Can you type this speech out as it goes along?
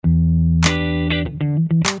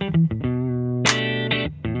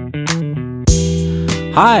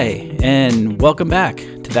Hi, and welcome back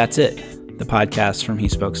to That's It, the podcast from He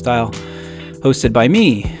Spoke Style, hosted by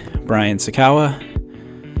me, Brian Sakawa.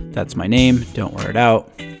 That's my name, don't wear it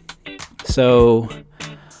out. So,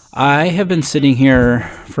 I have been sitting here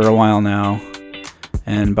for a while now,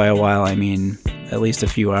 and by a while I mean at least a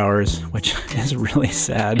few hours, which is really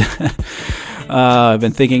sad. I've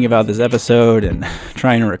been thinking about this episode and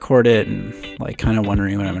trying to record it and kind of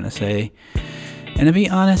wondering what I'm going to say. And to be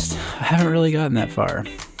honest, I haven't really gotten that far.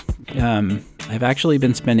 I've actually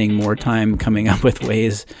been spending more time coming up with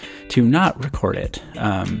ways to not record it.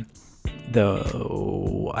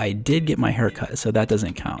 Though I did get my hair cut, so that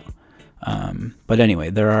doesn't count. But anyway,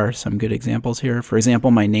 there are some good examples here. For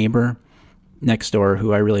example, my neighbor next door,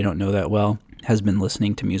 who I really don't know that well, has been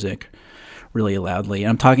listening to music really loudly. And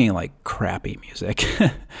I'm talking crappy music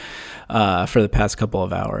for the past couple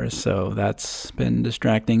of hours. So that's been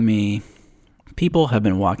distracting me. People have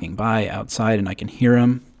been walking by outside and I can hear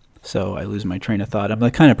them, so I lose my train of thought. I'm the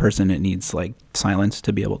kind of person that needs silence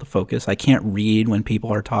to be able to focus. I can't read when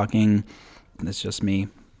people are talking. It's just me.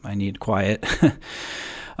 I need quiet.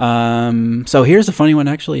 So here's a funny one.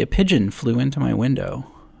 Actually, a pigeon flew into my window.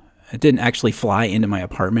 It didn't actually fly into my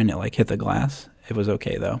apartment. It hit the glass. It was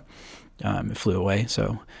okay though. It flew away.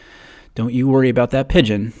 So don't you worry about that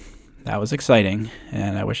pigeon. That was exciting,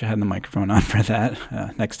 and I wish I had the microphone on for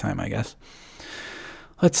that next time, I guess.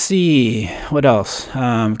 Let's see, what else?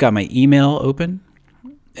 I've got my email open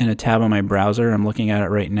in a tab on my browser. I'm looking at it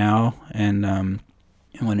right now, and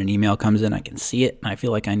when an email comes in, I can see it, and I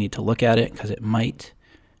feel like I need to look at it because it might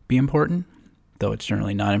be important, though it's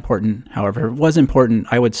generally not important. However, if it was important,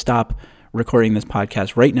 I would stop recording this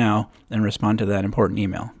podcast right now and respond to that important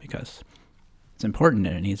email because it's important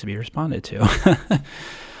and it needs to be responded to.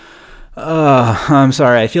 I'm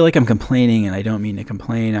sorry. I feel like I'm complaining, and I don't mean to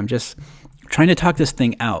complain. I'm just trying to talk this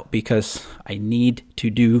thing out because I need to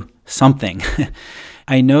do something.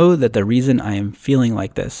 I know that the reason I am feeling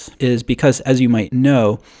like this is because, as you might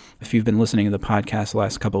know, if you've been listening to the podcast the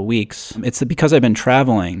last couple of weeks, it's because I've been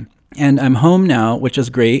traveling and I'm home now, which is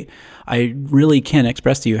great. I really can't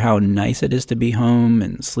express to you how nice it is to be home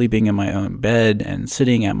and sleeping in my own bed and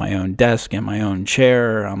sitting at my own desk in my own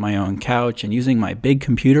chair on my own couch and using my big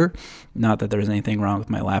computer. Not that there's anything wrong with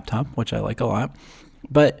my laptop, which I like a lot,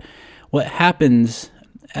 but what happens,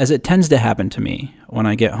 as it tends to happen to me when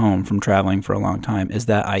I get home from traveling for a long time, is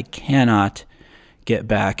that I cannot get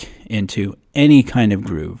back into any kind of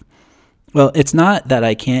groove. Well, it's not that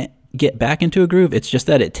I can't get back into a groove, it's just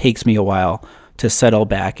that it takes me a while to settle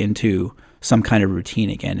back into some kind of routine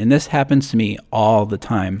again. And this happens to me all the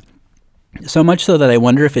time. So much so that I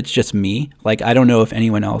wonder if it's just me. I don't know if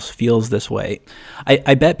anyone else feels this way.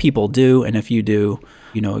 I bet people do, and if you do,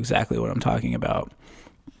 you know exactly what I'm talking about.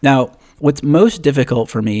 Now, what's most difficult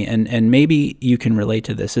for me, and maybe you can relate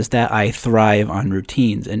to this, is that I thrive on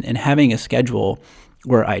routines and having a schedule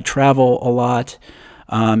where I travel a lot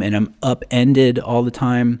and I'm upended all the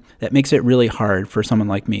time. That makes it really hard for someone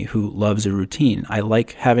like me who loves a routine. I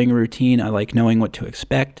like having a routine. I like knowing what to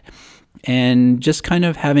expect and just kind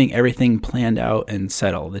of having everything planned out and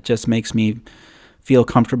settled. It just makes me feel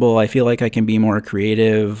comfortable. I feel like I can be more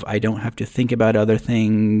creative. I don't have to think about other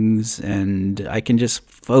things, and I can just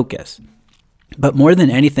focus. But more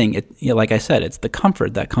than anything, like I said, it's the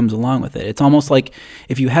comfort that comes along with it. It's almost like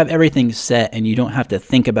if you have everything set and you don't have to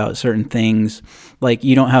think about certain things,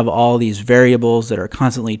 you don't have all these variables that are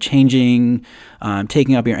constantly changing,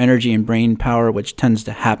 taking up your energy and brain power, which tends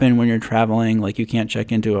to happen when you're traveling. You can't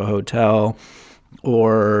check into a hotel,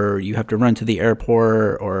 or you have to run to the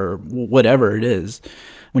airport, or whatever it is.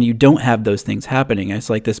 When you don't have those things happening, it's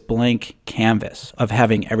like this blank canvas of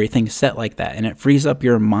having everything set like that, and it frees up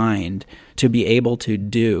your mind to be able to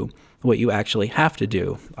do what you actually have to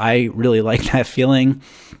do. I really like that feeling,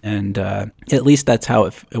 and at least that's how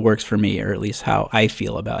it works for me, or at least how I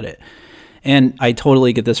feel about it. And I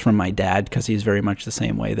totally get this from my dad because he's very much the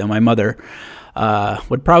same way, though my mother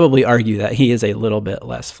would probably argue that he is a little bit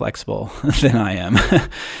less flexible than I am.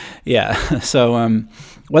 Yeah, so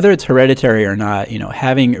whether it's hereditary or not,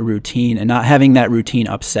 having a routine and not having that routine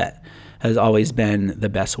upset has always been the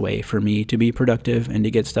best way for me to be productive and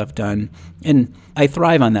to get stuff done. And I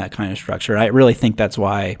thrive on that kind of structure. I really think that's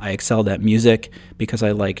why I excelled at music, because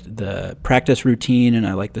I liked the practice routine and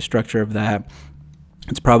I liked the structure of that.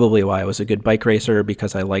 It's probably why I was a good bike racer,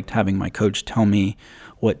 because I liked having my coach tell me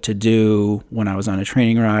what to do when I was on a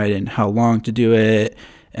training ride and how long to do it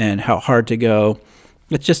and how hard to go.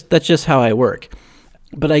 That's just how I work.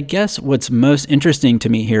 But I guess what's most interesting to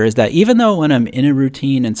me here is that even though when I'm in a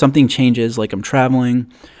routine and something changes, like I'm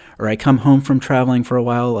traveling or I come home from traveling for a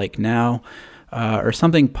while, like now, or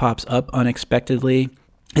something pops up unexpectedly,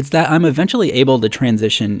 It's that I'm eventually able to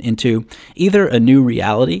transition into either a new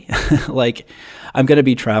reality, like I'm going to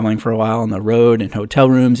be traveling for a while on the road and hotel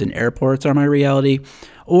rooms and airports are my reality,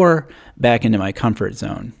 or back into my comfort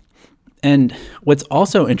zone. And what's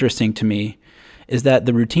also interesting to me is that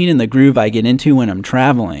the routine and the groove I get into when I'm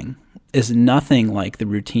traveling is nothing like the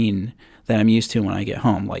routine that I'm used to when I get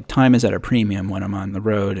home. Like, time is at a premium when I'm on the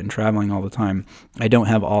road and traveling all the time. I don't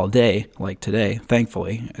have all day, like today,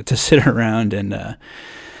 thankfully, to sit around and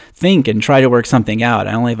think and try to work something out.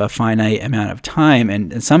 I only have a finite amount of time,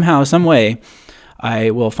 and somehow, some way,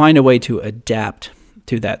 I will find a way to adapt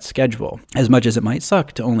to that schedule. As much as it might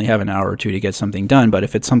suck to only have an hour or two to get something done, but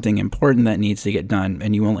if it's something important that needs to get done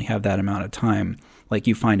and you only have that amount of time, like,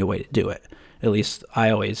 you find a way to do it. At least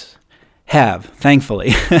I always have,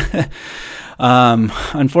 thankfully.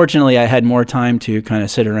 Unfortunately, I had more time to kind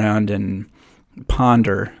of sit around and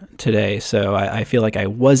ponder today, so I feel like I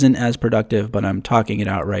wasn't as productive, but I'm talking it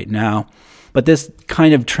out right now. But this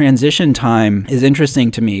kind of transition time is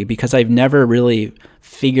interesting to me because I've never really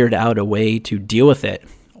figured out a way to deal with it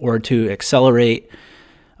or to accelerate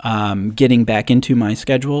getting back into my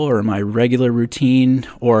schedule or my regular routine,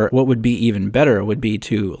 or what would be even better would be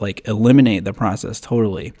to like eliminate the process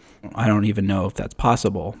totally. I don't even know if that's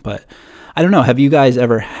possible, but I don't know. Have you guys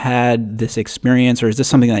ever had this experience, or is this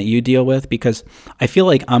something that you deal with? Because I feel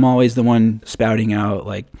like I'm always the one spouting out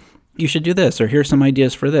like, you should do this, or here's some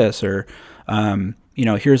ideas for this, or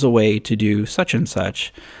here's a way to do such and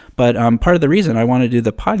such. But part of the reason I want to do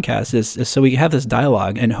the podcast is so we have this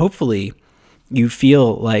dialogue, and hopefully you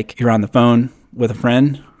feel like you're on the phone with a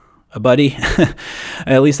friend, a buddy.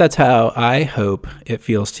 At least that's how I hope it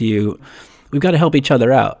feels to you. We've got to help each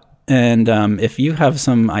other out. And if you have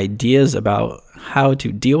some ideas about how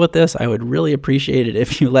to deal with this, I would really appreciate it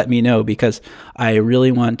if you let me know, because I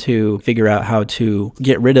really want to figure out how to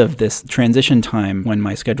get rid of this transition time when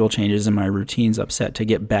my schedule changes and my routine's upset, to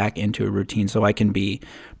get back into a routine so I can be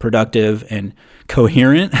productive and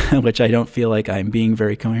coherent, which I don't feel like I'm being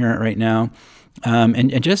very coherent right now.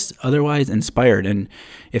 And just otherwise inspired. And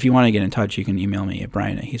if you want to get in touch, you can email me at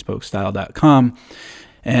brian@hespokestyle.com,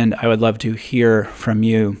 and I would love to hear from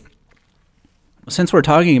you. Since we're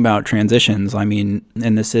talking about transitions, and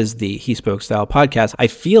this is the He Spoke Style podcast, I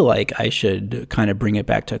feel like I should kind of bring it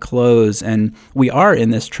back to close. And we are in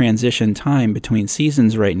this transition time between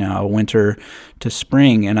seasons right now, winter to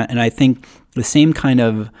spring. And I think the same kind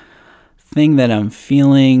of thing that I'm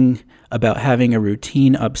feeling about having a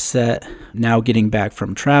routine upset now getting back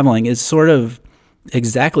from traveling is sort of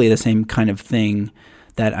exactly the same kind of thing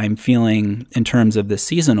that I'm feeling in terms of the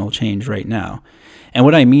seasonal change right now. And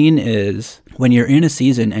what I mean is, when you're in a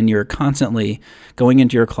season and you're constantly going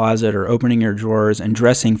into your closet or opening your drawers and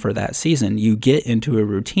dressing for that season, you get into a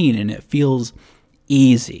routine and it feels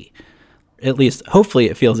easy. At least, hopefully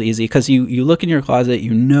it feels easy, because you look in your closet,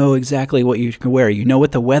 you know exactly what you can wear. You know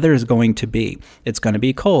what the weather is going to be. It's going to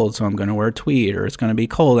be cold, so I'm going to wear a tweed, or it's going to be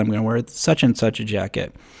cold, I'm going to wear such and such a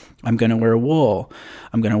jacket. I'm going to wear wool.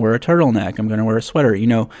 I'm going to wear a turtleneck. I'm going to wear a sweater.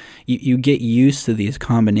 You get used to these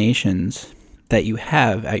combinations that you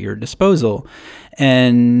have at your disposal,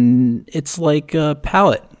 and it's like a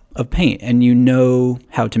palette of paint, and you know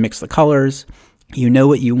how to mix the colors. You know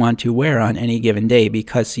what you want to wear on any given day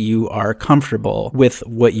because you are comfortable with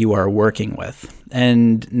what you are working with.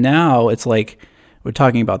 And now it's like we're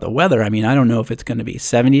talking about the weather. I don't know if it's going to be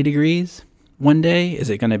 70 degrees one day. Is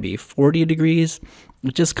it going to be 40 degrees?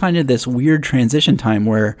 It's just kind of this weird transition time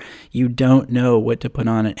where you don't know what to put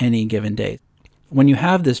on at any given day. When you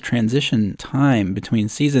have this transition time between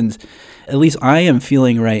seasons, at least I am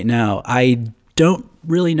feeling right now, I don't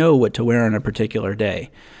really know what to wear on a particular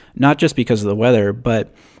day. Not just because of the weather,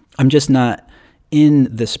 but I'm just not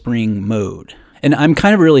in the spring mode. And I'm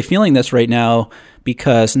kind of really feeling this right now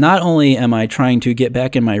because not only am I trying to get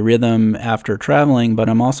back in my rhythm after traveling, but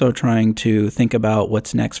I'm also trying to think about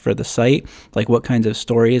what's next for the site. Like, what kinds of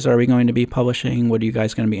stories are we going to be publishing? What are you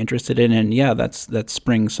guys going to be interested in? And yeah, that's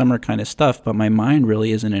spring, summer kind of stuff, but my mind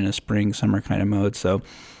really isn't in a spring, summer kind of mode. So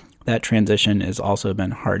that transition has also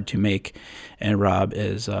been hard to make. And Rob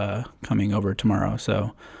is coming over tomorrow,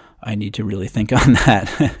 so I need to really think on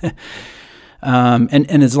that.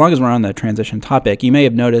 And as long as we're on the transition topic, you may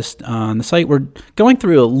have noticed on the site we're going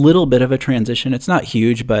through a little bit of a transition. It's not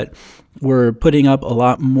huge, but we're putting up a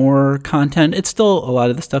lot more content. It's still a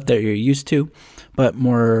lot of the stuff that you're used to, but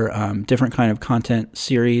more different kind of content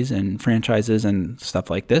series and franchises and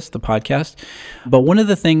stuff like this, the podcast. But one of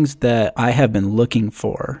the things that I have been looking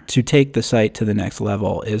for to take the site to the next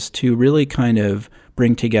level is to really kind of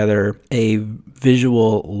bring together a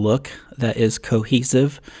visual look that is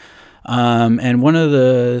cohesive. And one of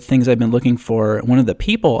the things I've been looking for, one of the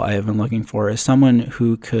people I have been looking for is someone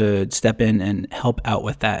who could step in and help out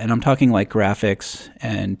with that. And I'm talking like graphics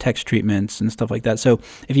and text treatments and stuff like that. So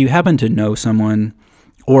if you happen to know someone,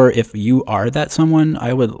 or if you are that someone,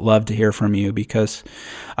 I would love to hear from you, because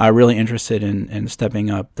I'm really interested in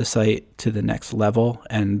stepping up the site to the next level.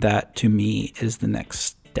 And that to me is the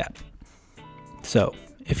next step. So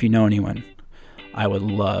if you know anyone, I would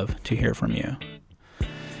love to hear from you.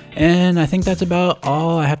 And I think that's about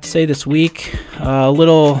all I have to say this week. A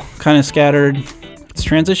little kind of scattered. It's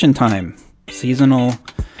transition time, seasonal,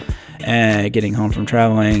 and getting home from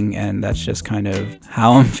traveling, and that's just kind of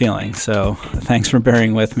how I'm feeling. So thanks for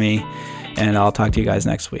bearing with me, and I'll talk to you guys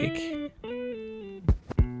next week.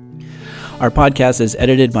 Our podcast is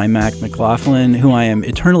edited by Mac McLaughlin, who I am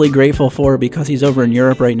eternally grateful for because he's over in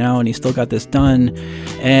Europe right now and he still got this done.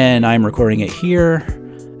 And I'm recording it here,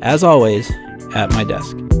 as always, at my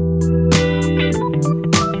desk.